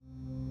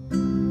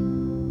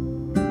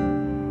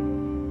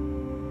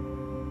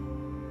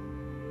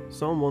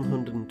Psalm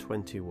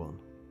 121.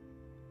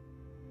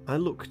 I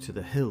look to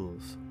the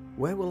hills.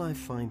 Where will I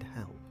find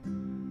help?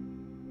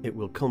 It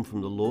will come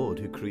from the Lord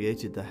who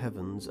created the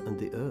heavens and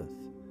the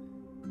earth.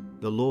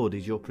 The Lord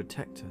is your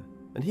protector,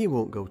 and he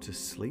won't go to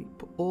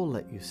sleep or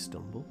let you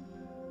stumble.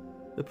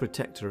 The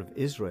protector of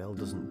Israel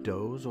doesn't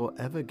doze or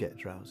ever get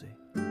drowsy.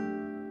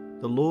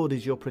 The Lord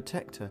is your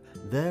protector,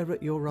 there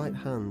at your right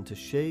hand to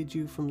shade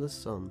you from the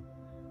sun.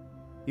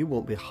 You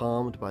won't be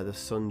harmed by the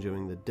sun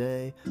during the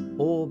day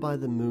or by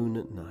the moon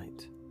at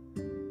night.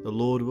 The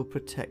Lord will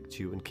protect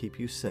you and keep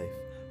you safe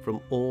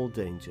from all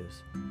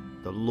dangers.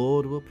 The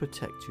Lord will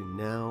protect you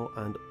now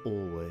and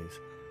always,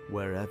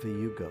 wherever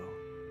you go.